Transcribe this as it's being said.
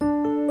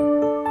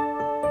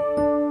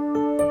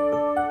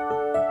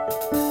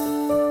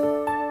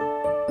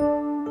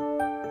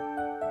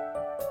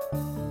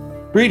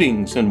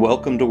Greetings and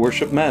welcome to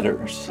Worship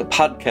Matters, a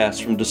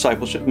podcast from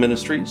Discipleship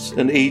Ministries,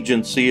 an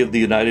agency of the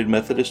United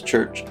Methodist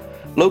Church,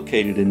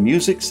 located in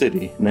Music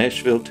City,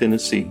 Nashville,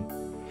 Tennessee.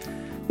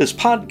 This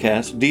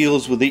podcast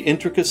deals with the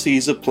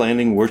intricacies of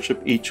planning worship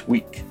each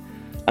week.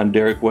 I'm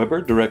Derek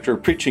Weber, Director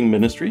of Preaching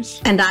Ministries.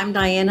 And I'm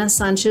Diana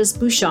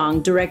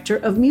Sanchez-Bouchon, Director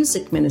of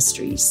Music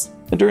Ministries.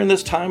 And during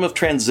this time of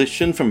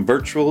transition from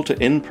virtual to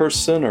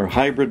in-person or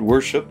hybrid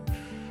worship,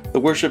 the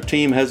worship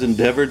team has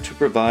endeavored to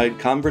provide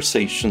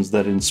conversations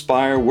that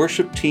inspire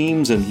worship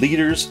teams and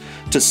leaders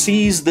to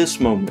seize this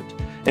moment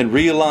and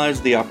realize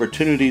the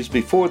opportunities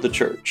before the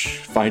church,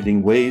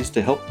 finding ways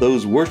to help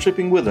those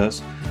worshiping with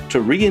us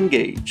to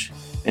re-engage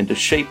and to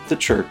shape the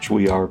church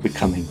we are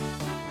becoming.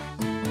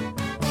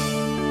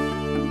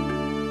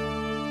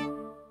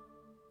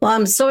 Well,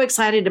 I'm so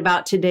excited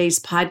about today's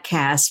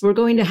podcast. We're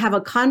going to have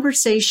a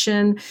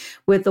conversation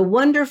with the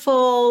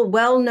wonderful,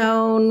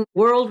 well-known,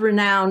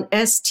 world-renowned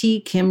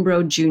S.T.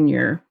 Kimbrough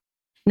Jr.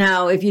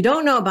 Now, if you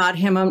don't know about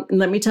him,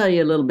 let me tell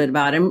you a little bit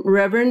about him.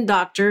 Reverend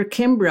Dr.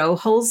 Kimbrough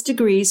holds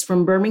degrees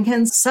from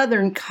Birmingham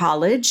Southern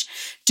College,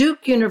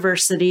 Duke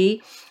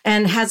University,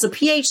 and has a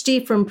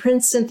PhD from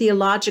Princeton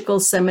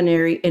Theological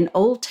Seminary in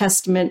Old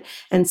Testament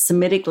and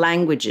Semitic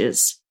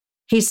languages.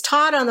 He's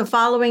taught on the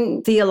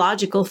following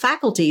theological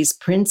faculties: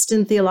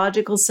 Princeton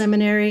Theological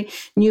Seminary,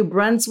 New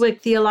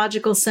Brunswick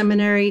Theological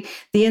Seminary,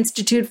 the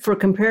Institute for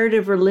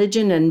Comparative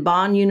Religion and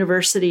Bonn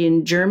University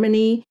in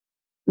Germany,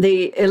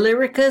 the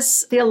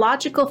Illyricus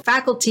Theological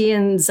Faculty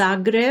in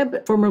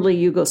Zagreb, formerly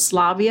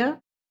Yugoslavia,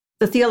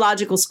 the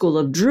Theological School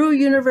of Drew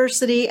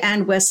University,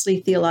 and Wesley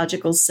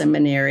Theological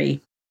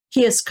Seminary.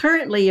 He is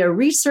currently a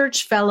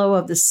research fellow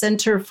of the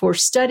Center for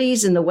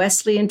Studies in the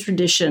Wesleyan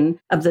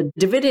Tradition of the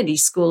Divinity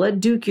School at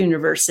Duke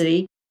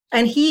University,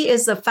 and he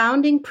is the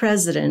founding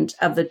president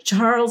of the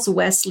Charles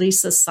Wesley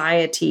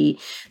Society,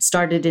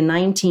 started in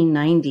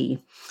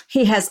 1990.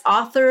 He has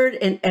authored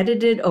and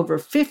edited over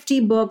 50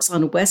 books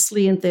on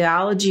Wesleyan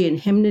theology and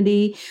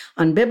hymnody,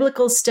 on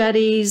biblical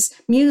studies,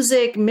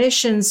 music,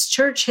 missions,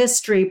 church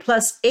history,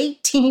 plus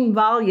 18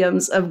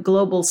 volumes of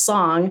global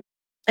song,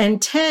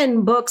 and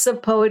 10 books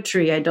of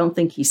poetry. I don't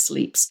think he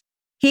sleeps.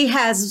 He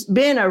has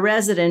been a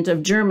resident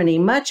of Germany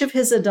much of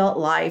his adult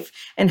life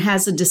and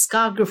has a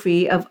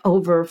discography of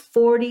over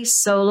 40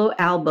 solo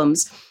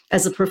albums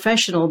as a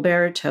professional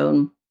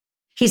baritone.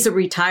 He's a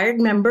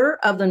retired member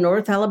of the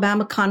North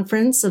Alabama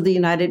Conference of the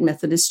United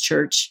Methodist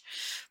Church.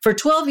 For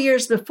 12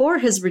 years before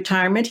his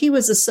retirement, he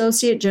was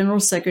Associate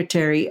General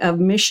Secretary of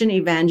Mission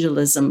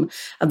Evangelism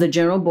of the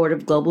General Board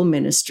of Global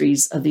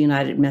Ministries of the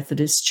United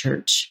Methodist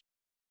Church.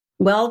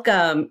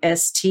 Welcome,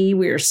 ST.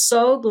 We are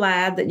so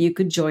glad that you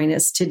could join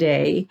us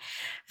today.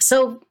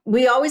 So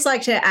we always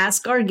like to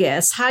ask our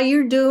guests how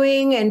you're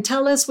doing and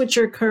tell us what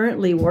you're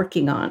currently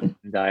working on.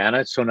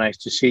 Diana, it's so nice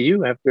to see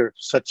you after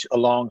such a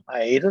long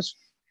hiatus.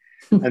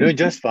 I'm doing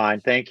just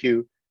fine. Thank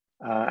you.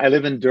 I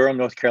live in Durham,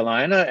 North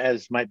Carolina,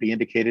 as might be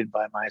indicated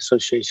by my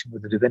association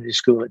with the Divinity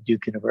School at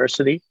Duke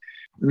University.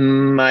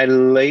 My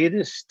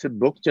latest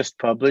book just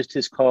published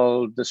is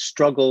called The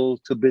Struggle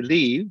to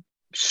Believe.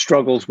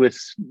 Struggles with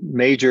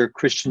major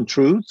Christian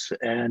truths.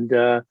 And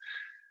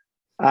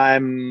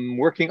I'm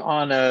working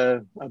on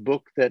a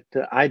book that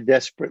I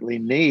desperately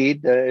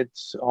need.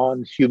 It's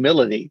on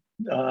humility.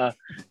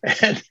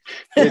 And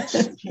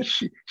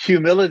it's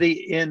humility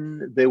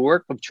in the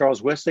work of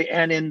Charles Wesley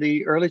and in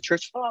the early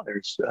church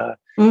fathers.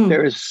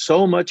 There is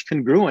so much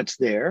congruence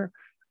there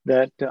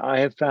that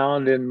I have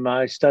found in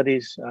my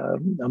studies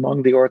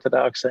among the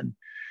Orthodox and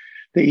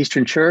the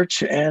Eastern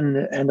Church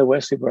and the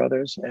Wesley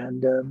brothers,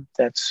 and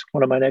that's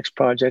one of my next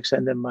projects.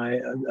 And then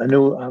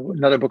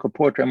another book of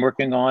poetry I'm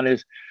working on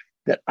is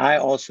that I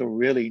also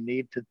really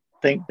need to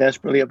think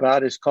desperately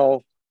about is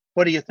called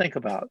 "What Do You Think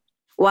About?"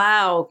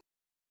 Wow.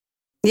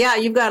 Yeah,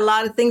 you've got a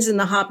lot of things in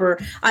the hopper.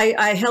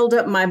 I held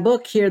up my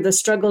book here, The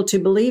Struggle to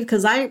Believe,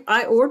 because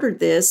I ordered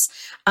this.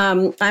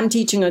 I'm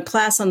teaching a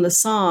class on the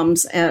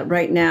Psalms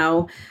right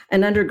now,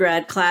 an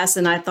undergrad class,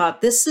 and I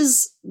thought this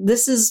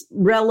is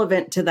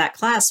relevant to that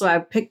class, so I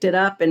picked it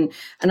up, and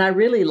I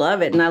really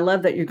love it, and I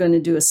love that you're going to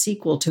do a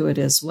sequel to it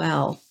as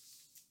well.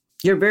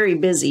 You're very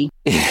busy.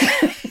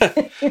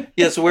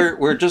 Yes,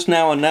 we're just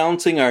now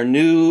announcing our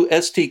new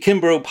S.T.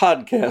 Kimbrough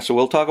podcast, so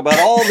we'll talk about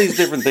all these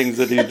different things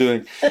that he's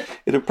doing.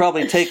 It'll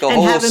probably take a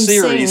whole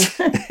series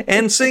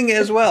and sing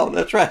as well.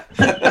 That's right.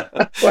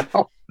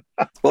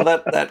 Well,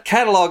 that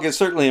catalog is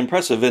certainly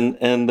impressive,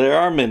 and there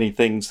are many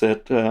things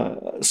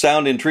that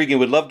sound intriguing.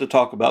 We'd love to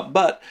talk about,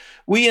 but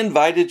we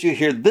invited you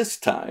here this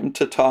time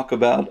to talk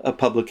about a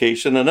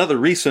publication, another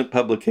recent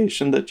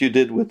publication that you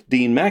did with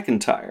Dean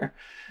McIntyre.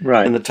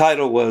 Right. And the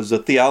title was A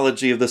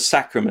Theology of the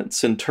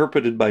Sacraments,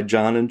 Interpreted by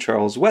John and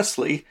Charles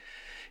Wesley,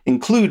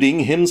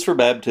 including hymns for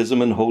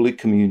baptism and Holy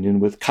Communion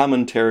with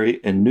commentary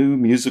and new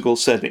musical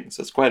settings.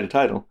 That's quite a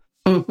title.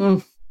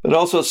 Mm-hmm. But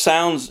also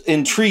sounds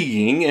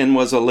intriguing and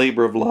was a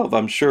labor of love,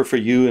 I'm sure, for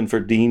you and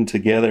for Dean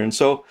together. And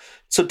so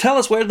tell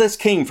us where this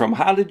came from.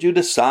 How did you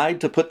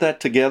decide to put that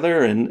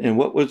together, and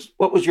what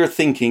was your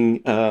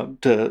thinking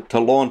to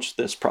launch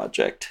this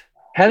project?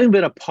 Having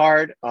been a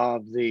part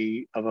of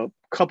a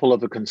couple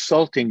of the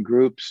consulting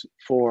groups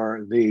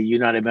for the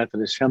United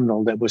Methodist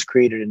Hymnal that was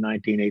created in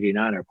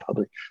 1989 or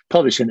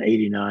published in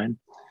 89,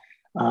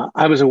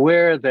 I was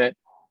aware that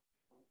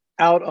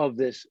out of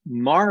this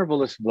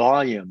marvelous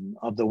volume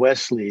of the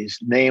Wesleys,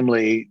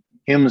 namely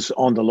Hymns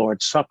on the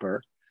Lord's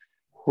Supper,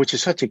 which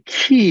is such a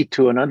key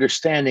to an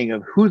understanding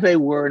of who they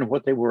were and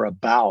what they were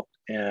about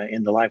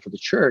in the life of the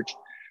church,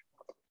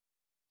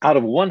 out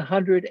of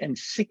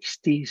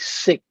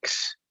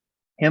 166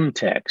 hymn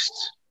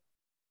texts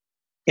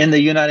in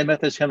the United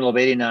Methodist Hymnal of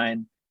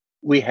 89,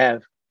 we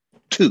have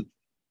 2.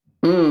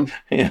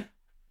 Yeah.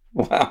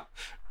 Wow.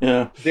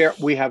 Yeah. There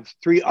we have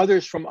 3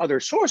 others from other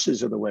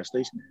sources of the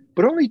Wesleys,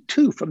 but only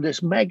 2 from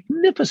this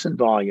magnificent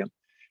volume,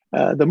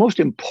 the most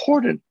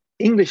important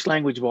English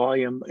language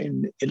volume,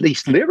 at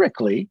least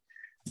lyrically,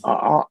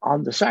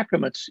 on the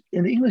sacraments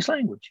in the English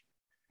language.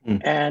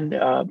 And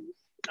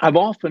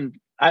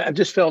I've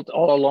just felt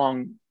all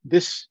along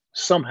this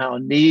somehow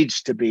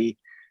needs to be.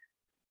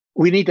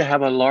 We need to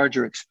have a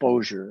larger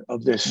exposure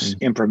of this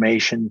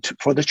information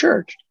for the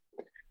church.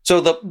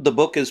 So the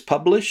book is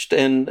published,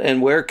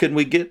 and where can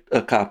we get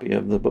a copy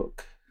of the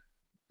book?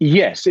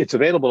 Yes, it's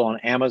available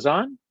on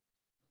Amazon,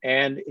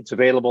 and it's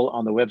available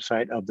on the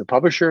website of the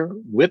publisher,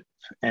 WIP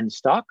and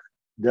Stock,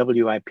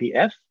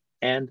 WIPF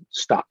and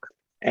Stock.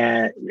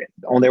 And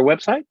on their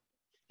website,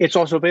 it's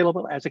also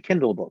available as a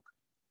Kindle book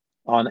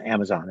on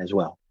Amazon as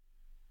well.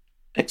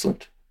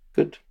 Excellent.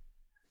 Good.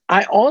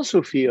 I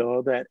also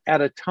feel that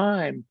at a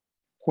time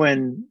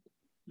when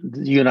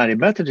the United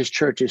Methodist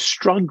Church is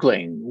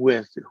struggling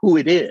with who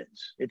it is,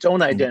 its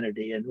own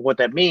identity and what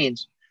that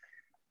means,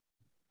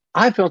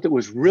 I felt it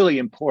was really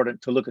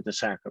important to look at the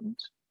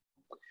sacraments.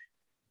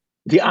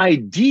 The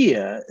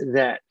idea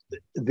that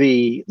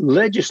the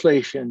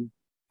legislation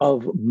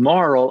of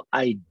moral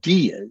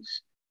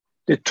ideas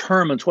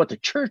determines what the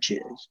church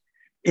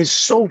is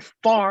so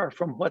far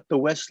from what the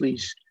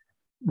Wesleys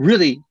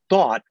really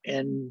thought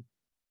and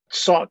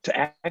sought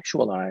to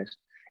actualize.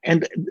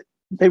 And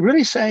they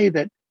really say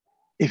that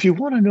if you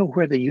want to know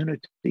where the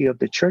unity of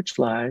the church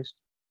lies,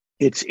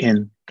 it's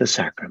in the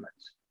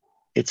sacraments.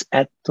 It's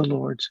at the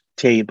Lord's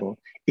table.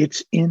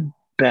 It's in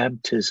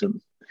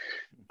baptism.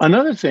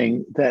 Another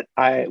thing that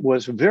I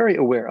was very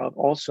aware of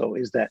also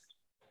is that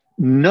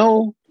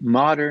no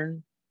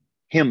modern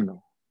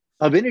hymnal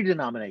of any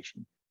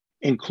denomination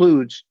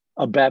includes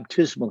a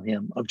baptismal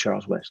hymn of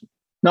Charles Wesley.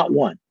 Not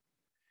one.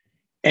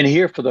 And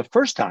here for the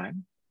first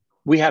time,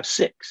 we have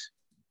 6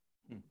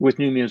 with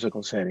new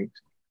musical settings.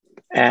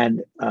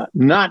 And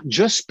not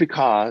just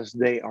because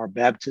they are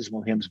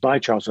baptismal hymns by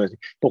Charles Wesley,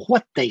 but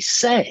what they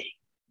say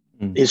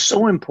is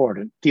so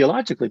important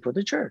theologically for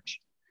the church.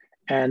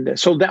 And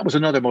so that was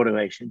another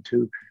motivation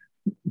to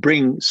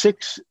bring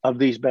 6 of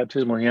these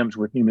baptismal hymns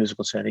with new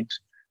musical settings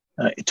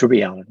to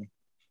reality.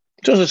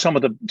 Those are some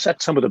of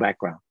the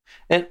background.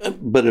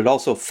 But it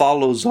also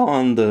follows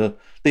on the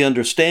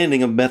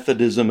understanding of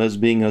Methodism as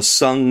being a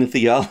sung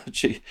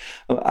theology.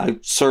 I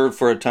served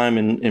for a time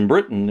in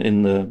Britain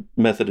in the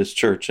Methodist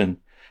Church, and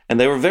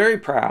they were very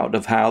proud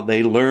of how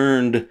they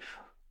learned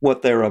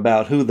what they're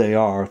about, who they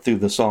are, through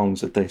the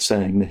songs that they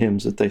sang, the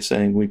hymns that they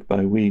sang week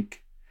by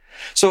week.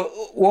 So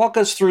walk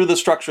us through the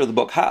structure of the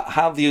book. How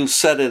have you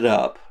set it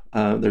up?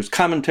 There's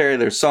commentary,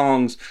 there's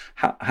songs.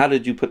 How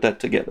did you put that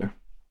together?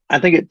 I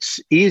think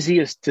it's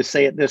easiest to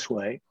say it this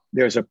way.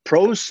 There's a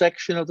prose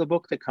section of the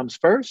book that comes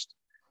first.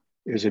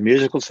 There's a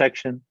musical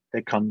section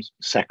that comes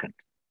second.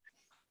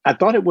 I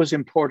thought it was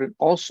important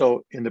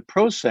also in the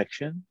prose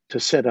section to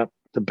set up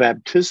the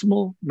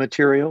baptismal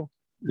material,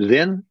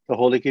 then the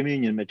Holy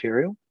Communion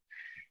material.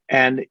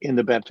 And in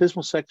the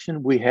baptismal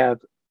section, we have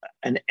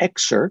an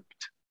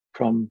excerpt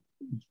from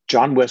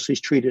John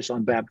Wesley's treatise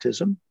on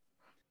baptism.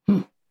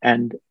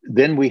 And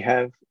then we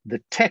have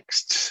the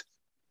texts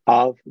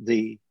of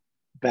the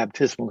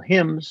baptismal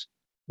hymns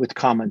with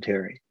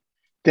commentary.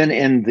 Then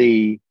in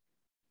the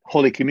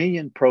Holy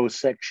Communion prose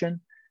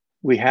section,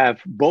 we have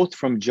both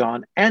from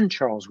John and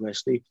Charles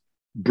Wesley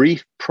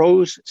brief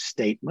prose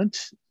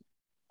statements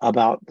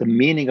about the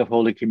meaning of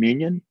Holy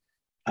Communion.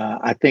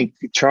 I think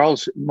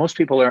most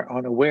people are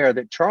unaware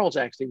that Charles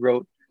actually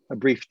wrote a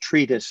brief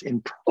treatise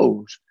in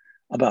prose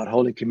about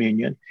Holy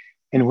Communion,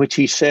 in which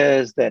he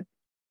says that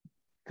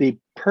the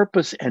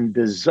purpose and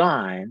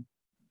design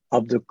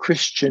of the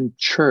Christian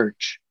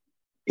church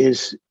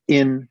is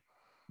in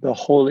the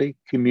Holy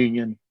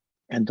Communion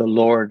and the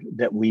Lord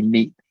that we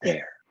meet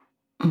there.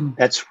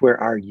 That's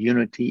where our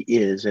unity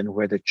is and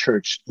where the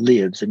church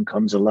lives and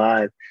comes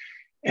alive.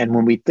 And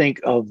when we think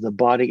of the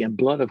body and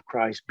blood of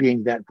Christ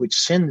being that which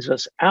sends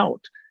us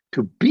out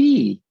to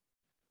be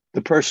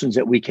the persons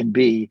that we can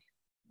be,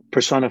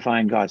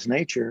 personifying God's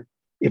nature,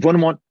 if one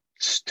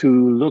wants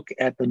to look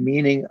at the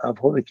meaning of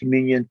Holy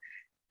Communion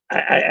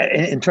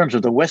in terms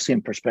of the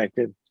Wesleyan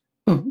perspective,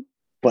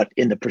 but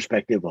in the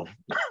perspective of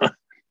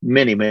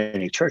many,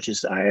 many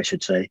churches, I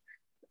should say,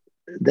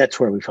 that's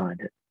where we find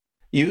it.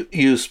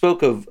 You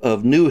spoke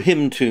of new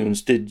hymn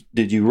tunes. Did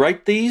you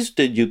write these?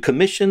 Did you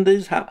commission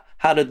these?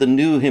 How did the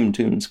new hymn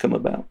tunes come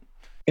about?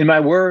 In my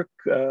work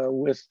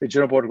with the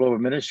General Board of Global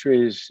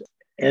Ministries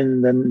in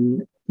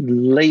the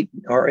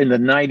in the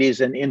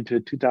 90s and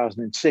into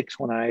 2006,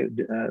 when I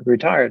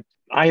retired,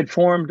 I had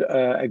formed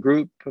a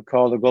group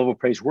called the Global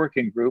Praise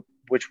Working Group,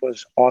 which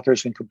was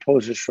authors and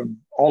composers from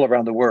all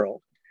around the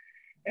world.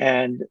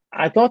 And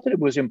I thought that it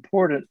was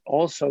important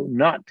also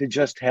not to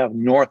just have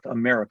North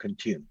American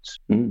tunes.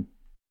 Mm.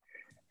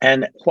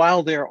 And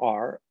while there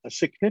are a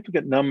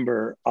significant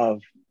number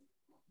of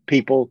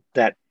people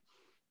that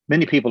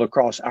many people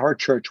across our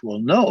church will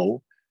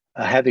know,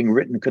 having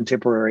written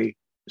contemporary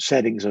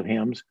settings of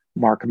hymns,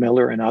 Mark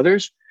Miller and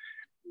others,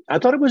 I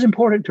thought it was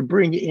important to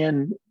bring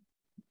in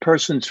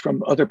persons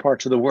from other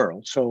parts of the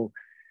world. So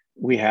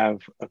we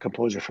have a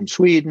composer from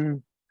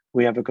Sweden,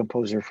 we have a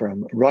composer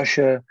from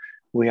Russia,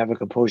 we have a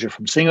composer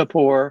from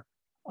Singapore,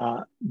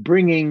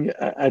 bringing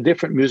a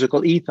different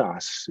musical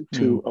ethos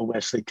to a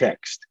Wesley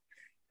text.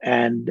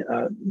 And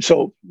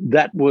so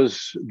that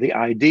was the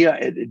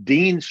idea.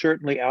 Dean,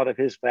 certainly out of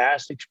his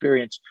vast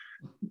experience,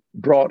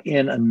 brought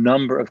in a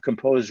number of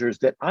composers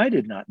that I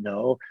did not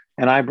know,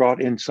 and I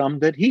brought in some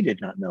that he did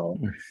not know.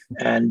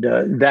 And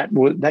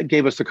that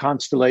gave us a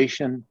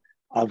constellation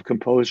of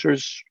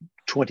composers,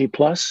 20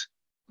 plus,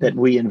 that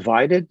we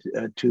invited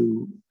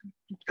to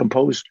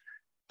compose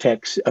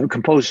texts,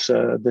 compose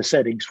the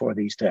settings for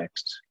these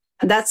texts.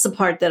 That's the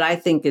part that I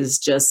think is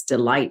just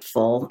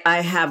delightful.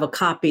 I have a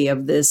copy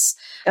of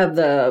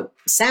the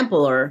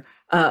sampler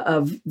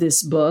of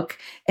this book,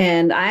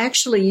 and I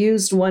actually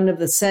used one of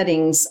the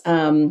settings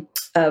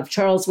of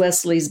Charles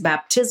Wesley's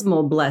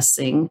baptismal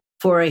blessing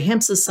for a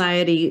Hymn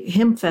Society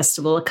hymn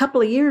festival a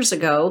couple of years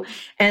ago.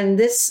 And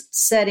this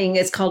setting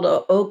is called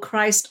O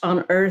Christ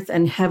on Earth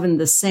and Heaven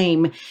the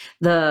Same.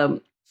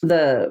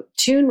 The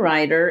tune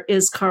writer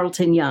is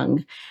Carlton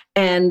Young.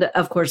 And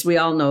of course, we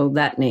all know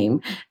that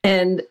name.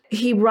 And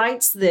he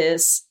writes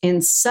this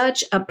in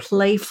such a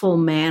playful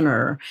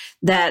manner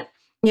that,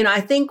 I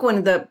think one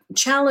of the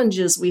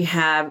challenges we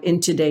have in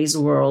today's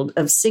world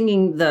of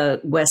singing the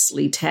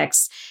Wesley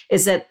texts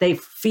is that they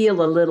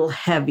feel a little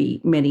heavy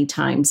many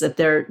times, that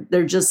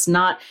they're just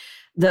not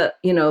the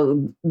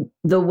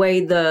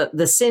way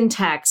the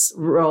syntax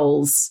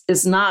rolls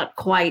is not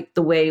quite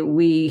the way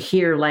we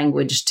hear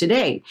language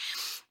today.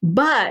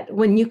 But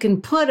when you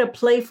can put a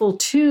playful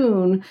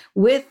tune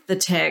with the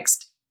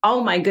text,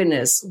 oh my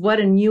goodness, what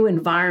a new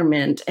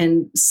environment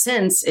and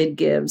sense it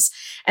gives.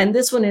 And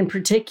this one in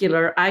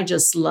particular, I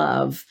just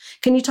love.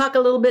 Can you talk a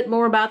little bit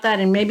more about that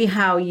and maybe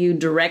how you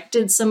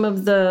directed some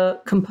of the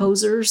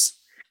composers?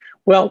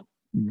 Well,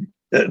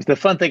 the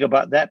fun thing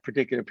about that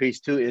particular piece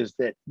too is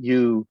that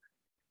you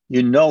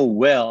know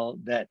well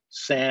that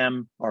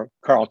Sam or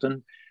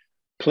Carlton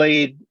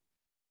played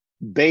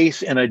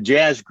bass in a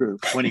jazz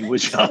group when he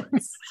was young.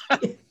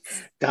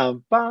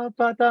 That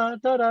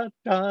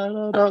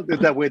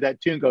way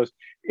that tune goes.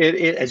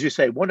 It, as you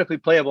say, wonderfully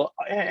playable.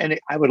 And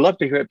I would love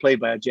to hear it played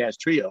by a jazz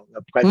trio,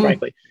 quite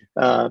frankly,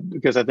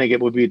 because I think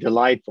it would be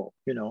delightful,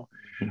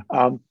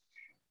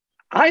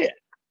 I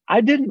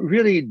didn't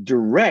really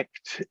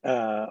direct,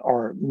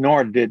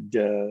 nor did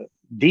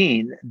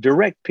Dean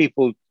direct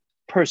people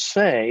per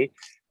se.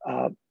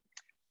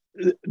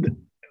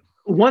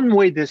 One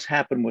way this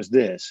happened was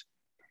this.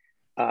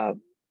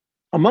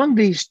 Among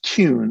these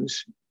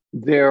tunes,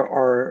 there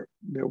are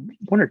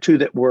one or two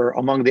that were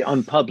among the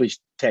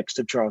unpublished texts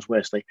of Charles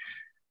Wesley.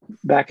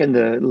 Back in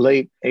the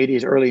late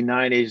 80s, early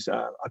 90s,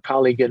 a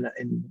colleague in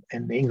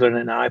England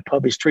and I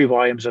published 3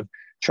 volumes of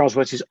Charles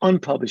Wesley's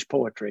unpublished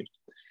poetry.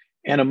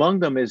 And among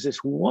them is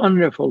this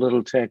wonderful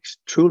little text,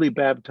 truly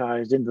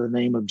baptized into the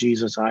name of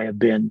Jesus I have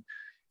been,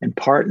 and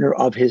partner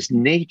of his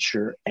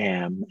nature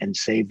am, and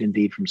saved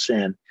indeed from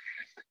sin.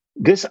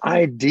 This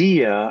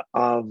idea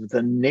of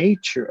the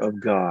nature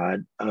of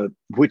God,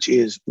 which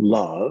is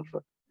love,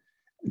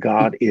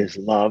 God is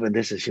love, and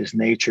this is his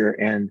nature,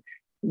 and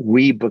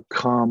we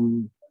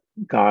become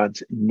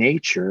God's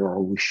nature,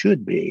 or we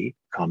should be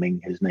becoming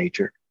his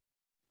nature.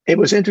 It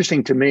was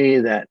interesting to me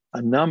that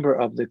a number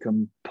of the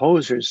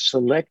composers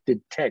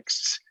selected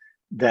texts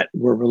that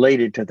were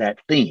related to that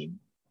theme.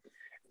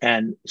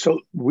 And so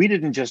we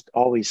didn't just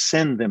always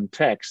send them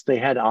texts, they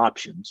had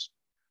options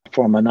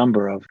from a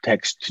number of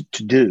texts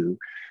to do.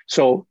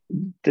 So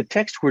the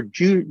texts were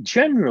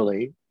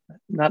generally,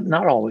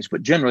 not always,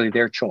 but generally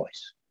their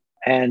choice.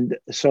 And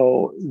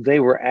so they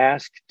were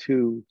asked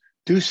to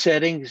do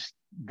settings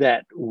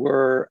that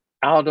were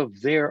out of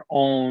their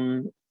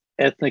own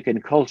ethnic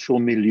and cultural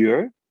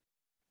milieu,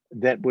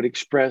 that would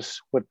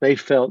express what they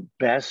felt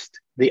best,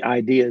 the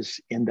ideas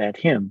in that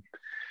hymn.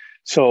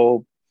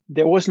 So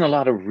there wasn't a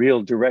lot of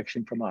real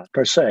direction from us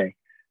per se,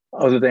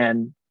 other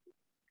than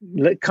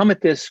come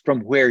at this from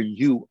where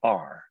you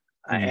are,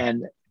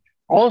 and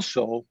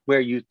also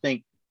where you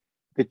think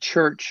the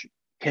church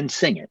can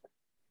sing it.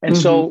 And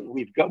so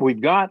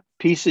we've got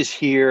pieces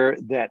here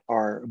that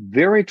are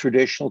very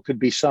traditional, could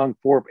be sung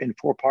in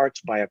 4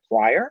 parts by a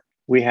choir.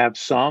 We have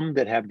some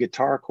that have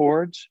guitar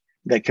chords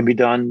that can be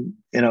done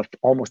in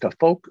almost a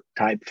folk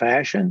type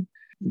fashion.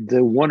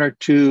 The 1 or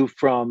 2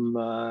 from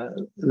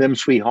Lim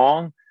Swee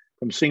Hong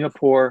from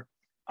Singapore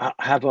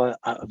have a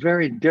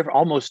very different,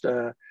 almost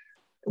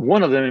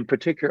one of them in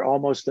particular,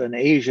 almost an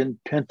Asian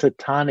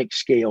pentatonic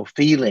scale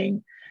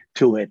feeling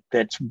to it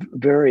that's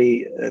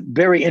very,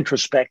 very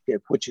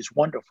introspective, which is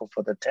wonderful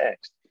for the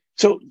text.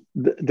 So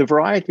the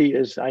variety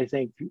is, I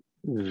think,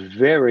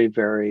 very,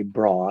 very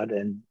broad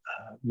and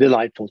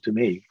delightful to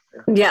me.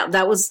 Yeah,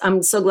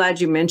 I'm so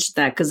glad you mentioned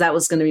that, because that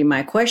was going to be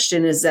my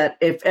question, is that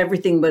if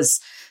everything was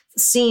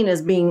seen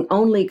as being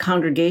only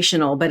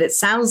congregational, but it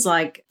sounds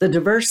like the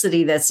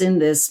diversity that's in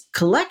this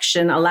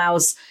collection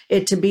allows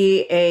it to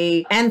be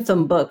a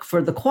anthem book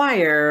for the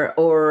choir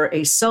or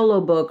a solo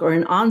book or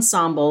an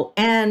ensemble,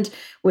 and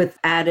with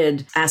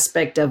added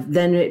aspect of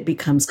then it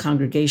becomes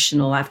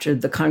congregational after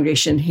the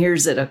congregation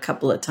hears it a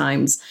couple of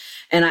times.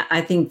 And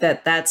I think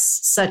that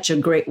that's such a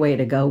great way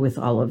to go with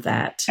all of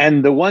that.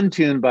 And the one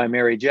tune by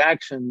Mary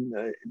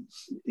Jackson,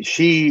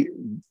 she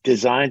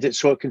designs it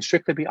so it can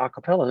strictly be a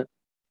cappella,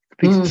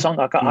 sung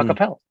a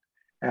cappella,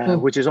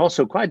 which is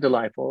also quite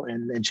delightful.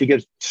 And she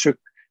gives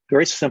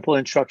very simple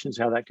instructions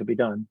how that could be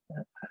done.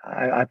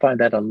 I find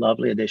that a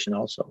lovely addition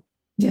also.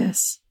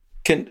 Yes.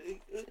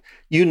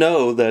 You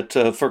know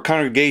that for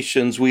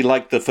congregations, we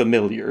like the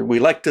familiar. We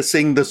like to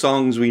sing the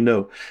songs we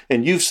know.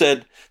 And you've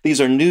said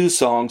these are new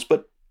songs,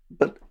 but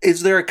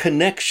is there a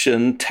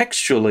connection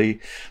textually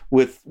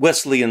with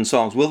Wesleyan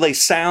songs? Will they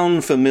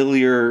sound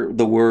familiar,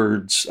 the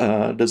words?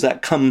 Does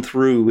that come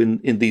through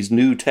in these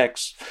new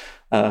texts?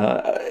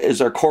 Is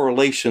there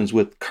correlations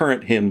with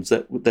current hymns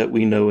that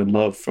we know and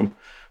love from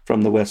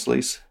the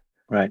Wesleys?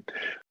 Right.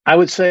 I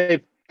would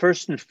say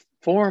first and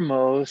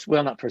foremost,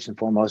 well, not first and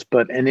foremost,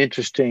 but an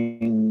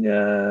interesting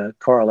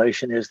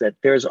correlation is that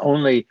there's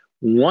only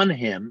one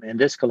hymn in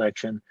this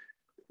collection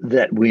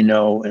that we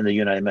know in the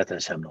United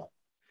Methodist Hymnal.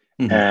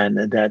 Mm-hmm.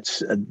 And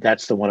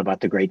that's the one about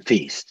the great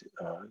feast,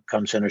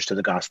 come sinners to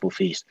the gospel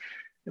feast.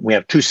 We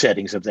have two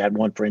settings of that,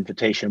 one for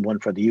invitation, one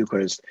for the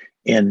Eucharist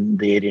in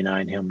the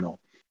 89 hymnal.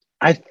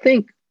 I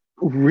think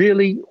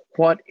really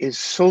what is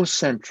so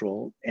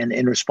central, and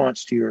in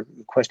response to your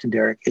question,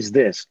 Derek, is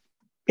this.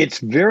 It's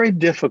very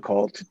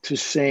difficult to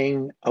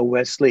sing a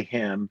Wesley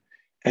hymn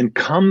and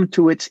come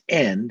to its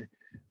end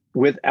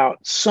without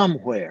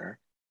somewhere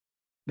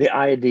the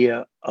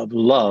idea of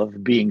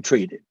love being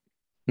treated.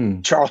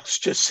 Charles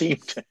just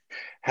seemed to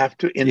have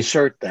to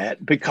insert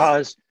that,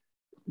 because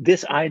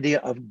this idea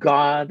of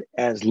God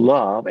as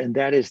love, and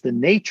that is the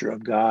nature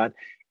of God,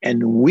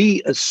 and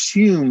we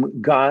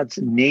assume God's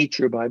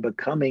nature by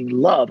becoming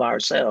love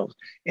ourselves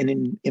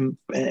and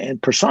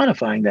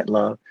personifying that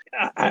love.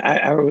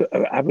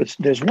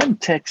 There's one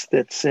text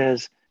that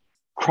says,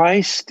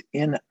 Christ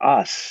in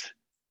us,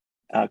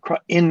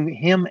 in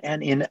him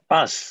and in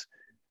us,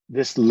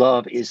 this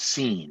love is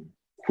seen,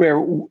 where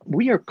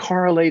we are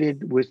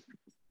correlated with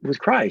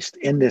Christ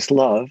in this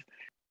love.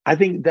 I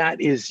think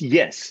that is,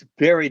 yes,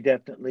 very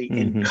definitely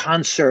in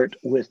concert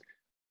with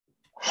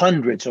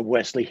hundreds of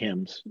Wesley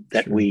hymns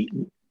that we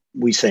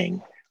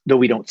sing, though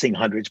we don't sing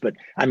hundreds, but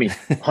I mean,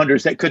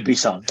 hundreds that could be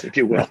sung, if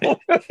you will.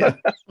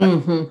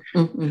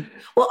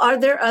 Well, are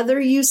there other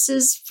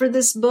uses for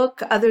this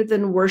book other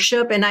than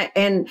worship? And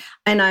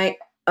I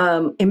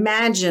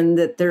imagine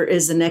that there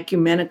is an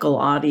ecumenical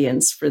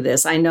audience for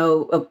this. I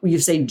know you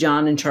say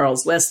John and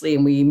Charles Wesley,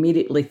 and we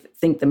immediately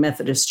think the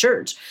Methodist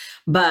Church,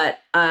 but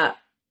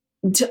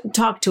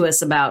talk to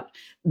us about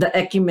the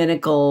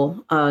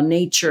ecumenical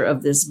nature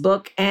of this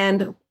book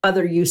and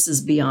other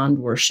uses beyond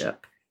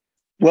worship.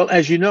 Well,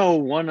 as you know,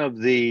 one of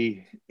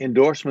the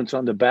endorsements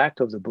on the back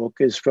of the book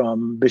is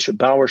from Bishop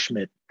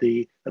Bauerschmidt,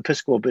 the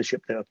Episcopal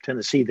Bishop of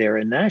Tennessee there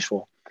in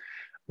Nashville,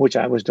 which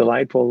I was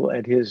delightful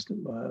at his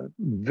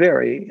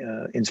very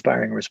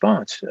inspiring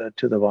response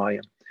to the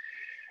volume.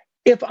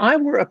 If I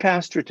were a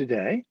pastor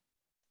today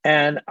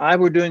and I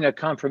were doing a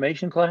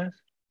confirmation class,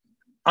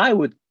 I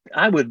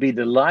would be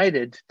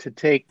delighted to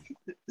take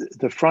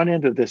the front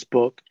end of this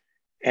book,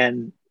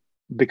 and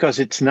because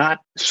it's not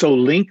so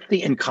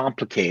lengthy and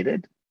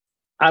complicated,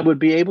 I would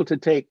be able to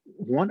take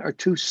one or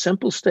two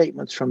simple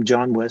statements from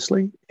John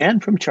Wesley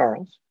and from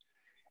Charles,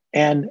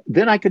 and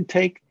then I could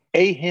take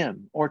a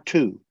hymn or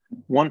two,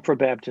 one for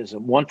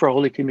baptism, one for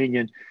Holy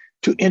Communion,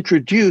 to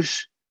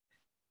introduce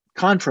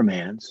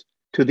confirmands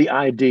to the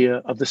idea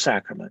of the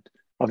sacrament,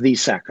 of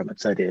these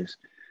sacraments, that is.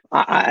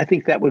 I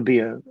think that would be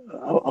a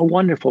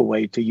wonderful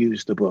way to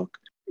use the book.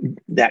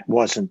 That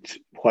wasn't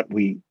what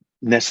we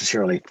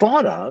necessarily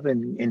thought of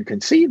in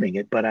conceiving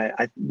it, but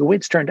the way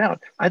it's turned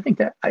out, I think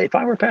that if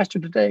I were pastor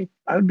today,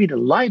 I would be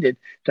delighted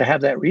to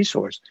have that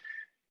resource.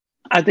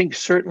 I think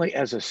certainly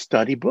as a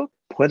study book,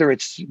 whether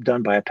it's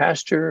done by a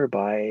pastor, or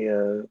by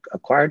a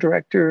choir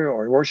director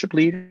or worship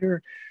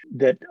leader,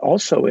 that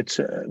also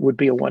would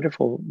be a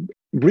wonderful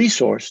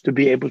resource to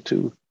be able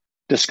to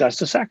discuss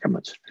the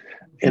sacraments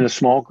in a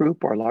small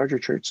group or a larger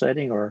church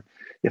setting, or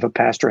if a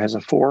pastor has a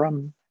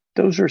forum.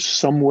 Those are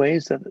some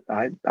ways that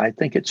I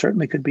think it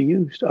certainly could be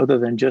used other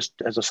than just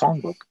as a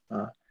songbook.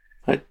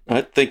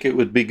 I think it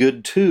would be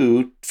good,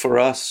 too, for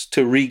us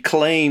to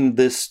reclaim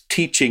this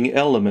teaching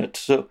element.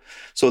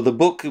 So the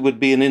book would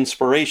be an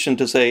inspiration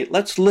to say,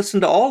 let's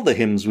listen to all the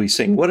hymns we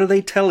sing. What are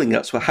they telling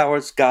us? How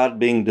is God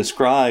being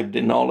described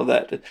in all of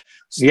that?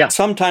 Yeah.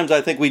 Sometimes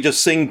I think we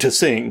just sing to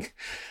sing,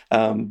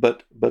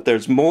 but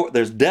there's more.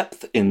 There's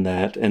depth in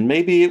that, and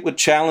maybe it would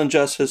challenge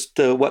us as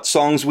to what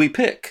songs we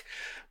pick.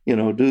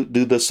 Do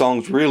the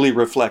songs really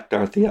reflect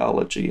our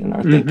theology and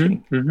our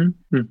thinking?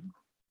 Mm-hmm.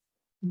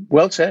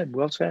 Well said.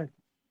 Well said.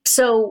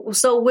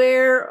 So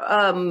where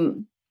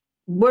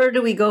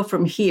do we go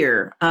from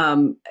here?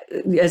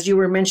 As you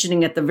were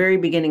mentioning at the very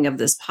beginning of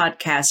this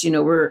podcast,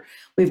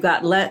 we've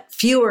got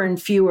fewer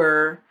and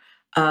fewer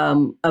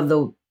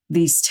of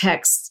these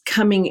texts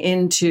coming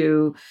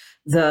into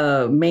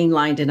the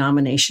mainline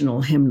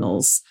denominational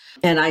hymnals.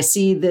 And I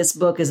see this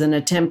book as an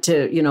attempt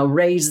to,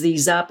 raise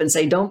these up and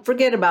say, don't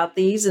forget about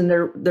these. And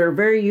they're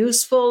very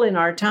useful in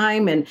our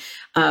time. And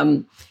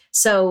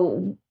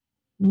so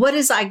what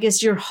is, I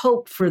guess, your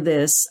hope for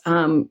this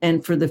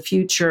and for the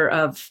future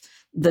of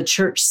the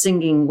church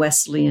singing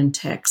Wesleyan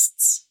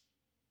texts?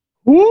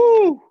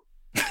 Woo!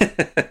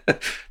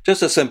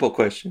 Just a simple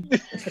question.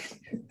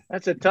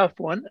 That's a tough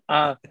one.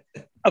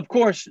 Of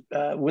course,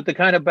 with the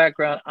kind of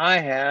background I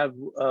have,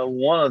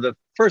 one of the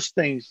first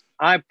things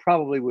I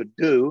probably would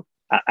do,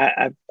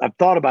 I've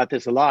thought about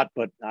this a lot,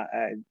 but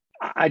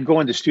I'd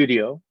go in the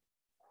studio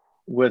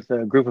with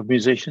a group of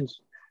musicians,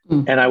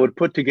 and I would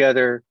put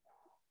together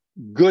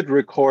good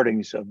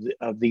recordings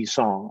of these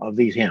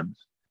hymns,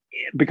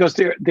 because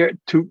then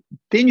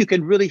you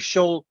can really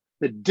show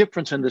the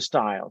difference in the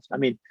styles. I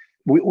mean,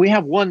 we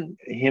have one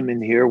hymn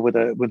in here with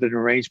an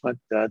arrangement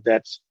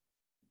that's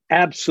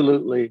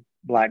absolutely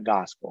Black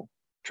gospel,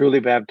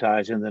 truly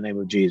baptized in the name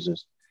of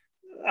Jesus.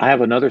 I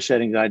have another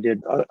setting that I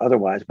did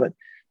otherwise, but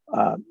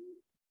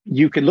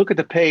you can look at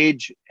the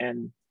page,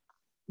 and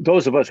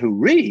those of us who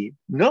read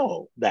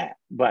know that,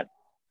 but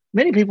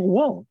many people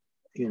won't,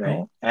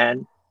 Right.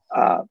 And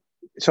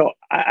so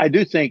I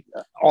do think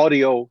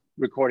audio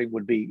recording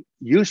would be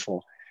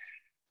useful.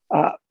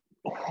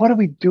 What do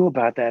we do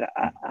about that?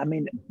 I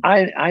mean,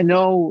 I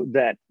know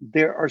that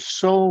there are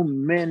so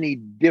many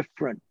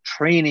different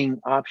training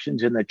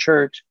options in the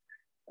church.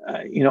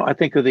 I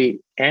think of the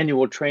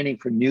annual training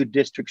for new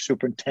district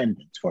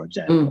superintendents, for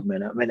example.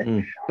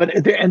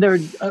 But there are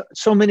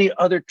so many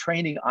other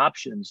training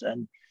options.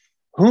 And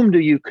whom do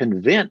you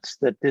convince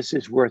that this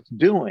is worth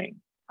doing?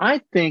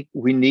 I think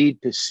we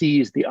need to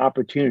seize the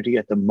opportunity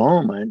at the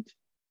moment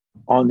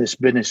on this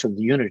business of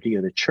the unity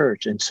of the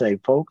church and say,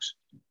 folks,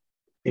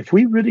 if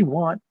we really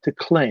want to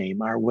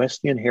claim our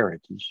Wesleyan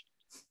heritage,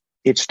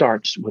 it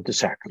starts with the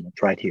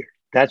sacraments right here.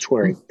 That's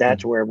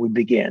where we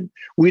begin.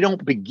 We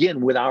don't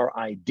begin with our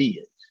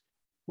ideas.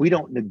 We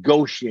don't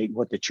negotiate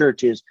what the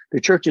church is.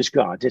 The church is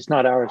God's. It's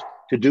not ours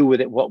to do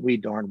with it what we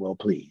darn well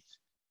please.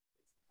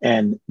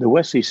 And the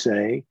Wesleys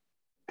say,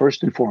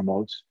 first and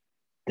foremost,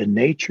 the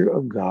nature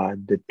of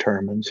God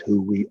determines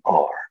who we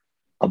are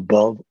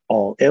above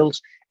all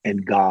else,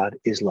 and God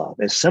is love.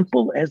 As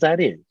simple as that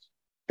is,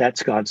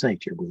 that's God's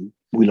nature.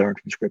 We learn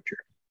from Scripture.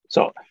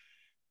 So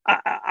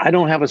I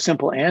don't have a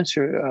simple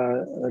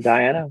answer,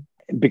 Diana,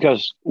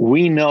 because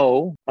we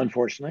know,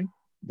 unfortunately,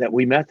 that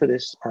we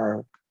Methodists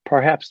are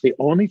perhaps the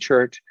only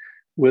church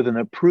with an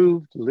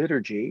approved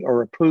liturgy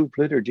or approved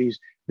liturgies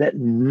that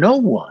no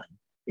one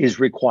is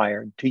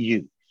required to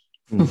use.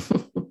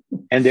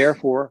 And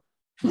therefore,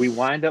 we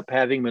wind up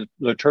having a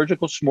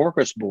liturgical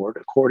smorgasbord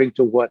according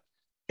to what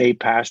a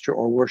pastor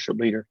or worship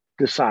leader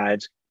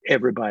decides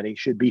everybody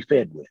should be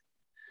fed with.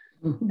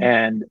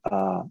 And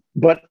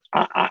but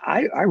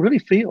I really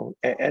feel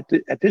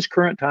at this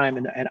current time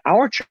in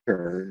our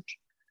church,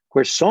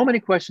 where so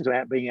many questions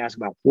are being asked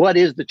about what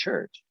is the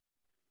church,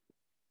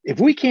 if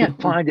we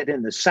can't find it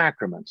in the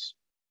sacraments,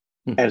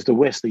 as the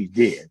Wesleys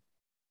did,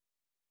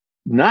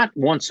 not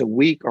once a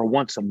week or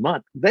once a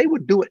month, they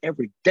would do it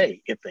every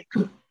day if they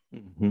could.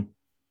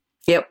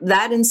 Yep,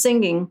 that and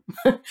singing.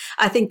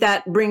 I think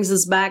that brings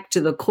us back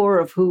to the core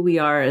of who we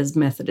are as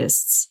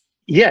Methodists.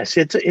 Yes,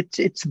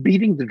 it's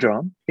beating the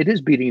drum. It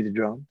is beating the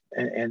drum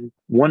and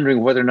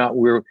wondering whether or not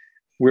we're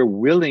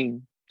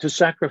willing to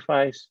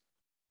sacrifice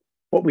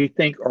what we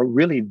think are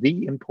really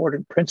the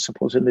important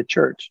principles in the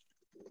church,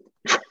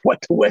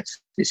 what the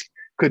West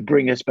could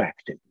bring us back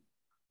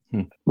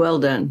to. Well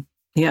done.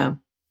 Yeah.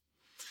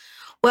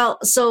 Well,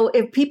 so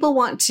if people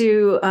want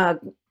to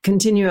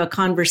continue a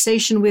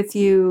conversation with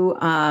you,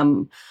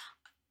 how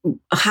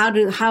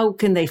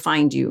can they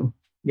find you?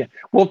 Yeah.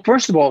 Well,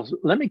 first of all,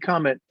 let me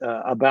comment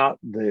about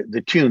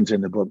the tunes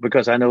in the book,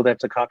 because I know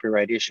that's a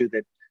copyright issue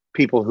that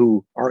people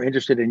who are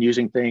interested in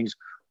using things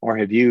or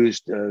have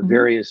used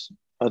various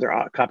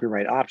other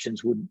copyright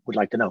options would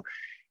like to know.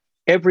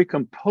 Every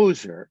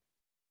composer,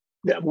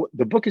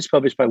 the book is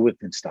published by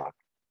Wittgenstock,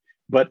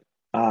 but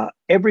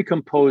every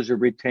composer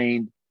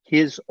retained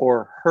his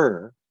or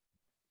her,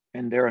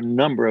 and there are a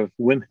number of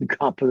women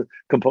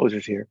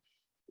composers here,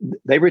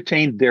 they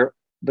retained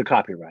the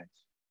copyrights.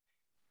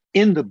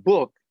 In the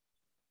book,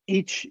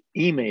 each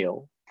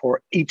email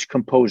for each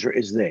composer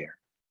is there.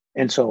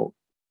 And so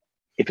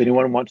if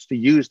anyone wants to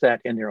use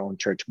that in their own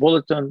church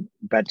bulletin,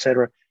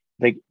 etc.,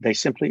 they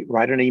simply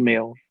write an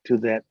email to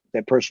that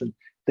person.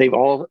 They've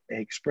all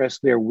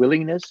expressed their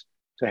willingness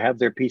to have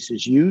their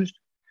pieces used,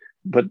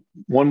 but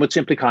one would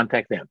simply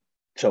contact them.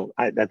 So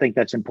I think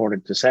that's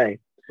important to say.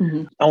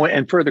 Mm-hmm. Oh,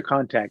 and further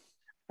contact.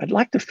 I'd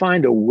like to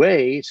find a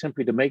way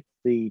simply to make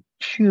the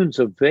tunes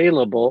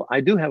available.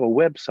 I do have a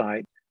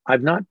website.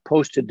 I've not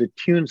posted the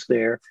tunes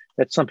there.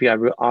 That's something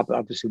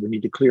obviously we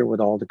need to clear with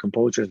all the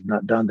composers. I've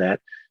not done that,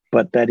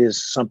 but that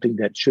is something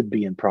that should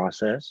be in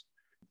process.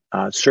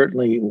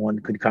 Certainly one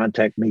could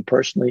contact me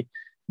personally,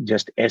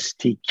 just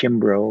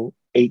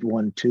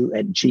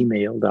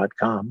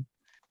stkimbrough812@gmail.com.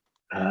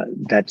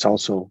 That's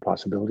also a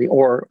possibility.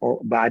 Or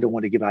but I don't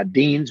want to give out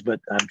Dean's,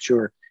 but I'm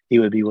sure he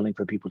would be willing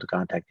for people to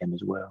contact him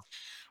as well.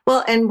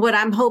 Well, and what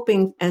I'm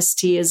hoping,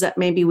 ST, is that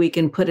maybe we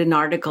can put an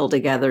article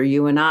together,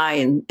 you and I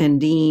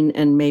and Dean,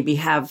 and maybe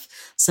have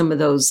some of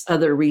those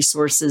other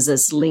resources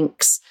as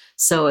links.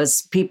 So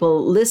as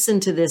people listen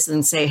to this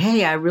and say,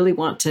 hey, I really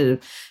want to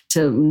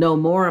know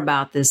more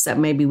about this, that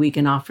maybe we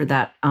can offer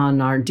that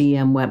on our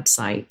DM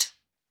website.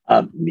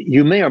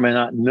 You may or may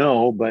not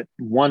know, but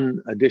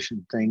one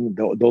additional thing,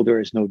 though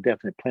there is no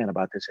definite plan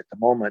about this at the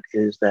moment,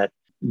 is that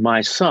my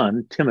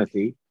son,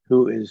 Timothy,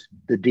 who is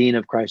the Dean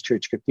of Christ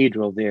Church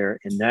Cathedral there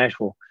in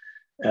Nashville,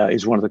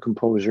 is one of the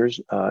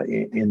composers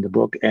in the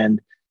book. And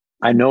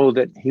I know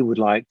that he would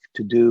like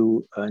to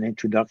do an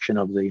introduction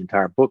of the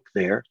entire book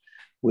there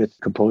with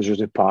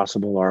composers if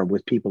possible, or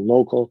with people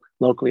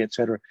locally, et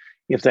cetera.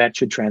 If that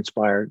should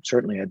transpire,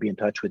 certainly I'd be in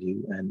touch with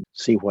you and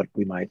see what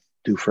we might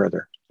do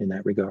further in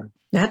that regard.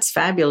 That's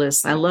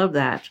fabulous. I love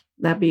that.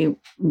 That'd be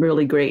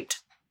really great.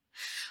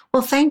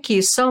 Well, thank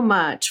you so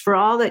much for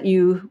all that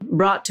you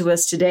brought to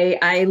us today.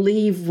 I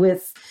leave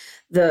with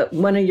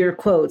one of your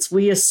quotes: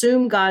 we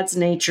assume God's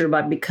nature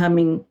by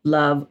becoming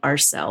love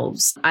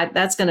ourselves.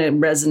 That's going to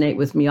resonate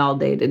with me all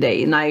day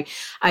today. And I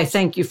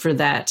thank you for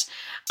that.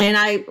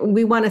 And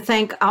we want to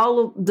thank all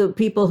of the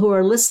people who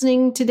are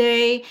listening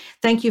today.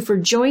 Thank you for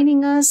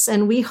joining us.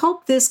 And we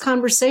hope this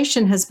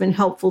conversation has been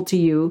helpful to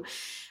you.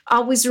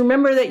 Always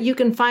remember that you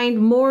can find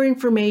more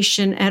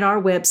information at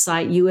our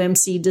website,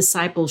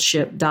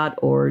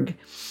 umcdiscipleship.org.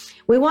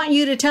 We want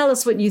you to tell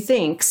us what you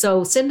think,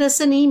 so send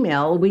us an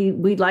email.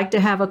 We'd like to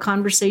have a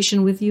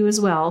conversation with you as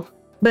well.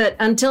 But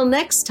until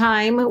next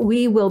time,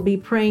 we will be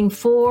praying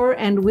for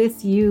and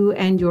with you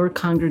and your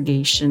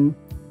congregation.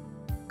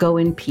 Go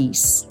in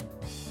peace.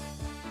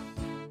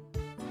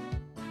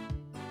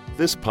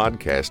 This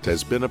podcast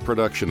has been a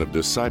production of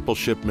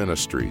Discipleship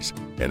Ministries,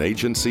 an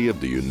agency of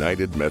the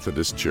United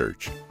Methodist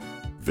Church.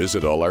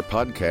 Visit all our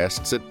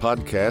podcasts at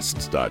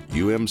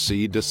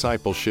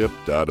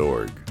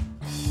podcasts.umcdiscipleship.org.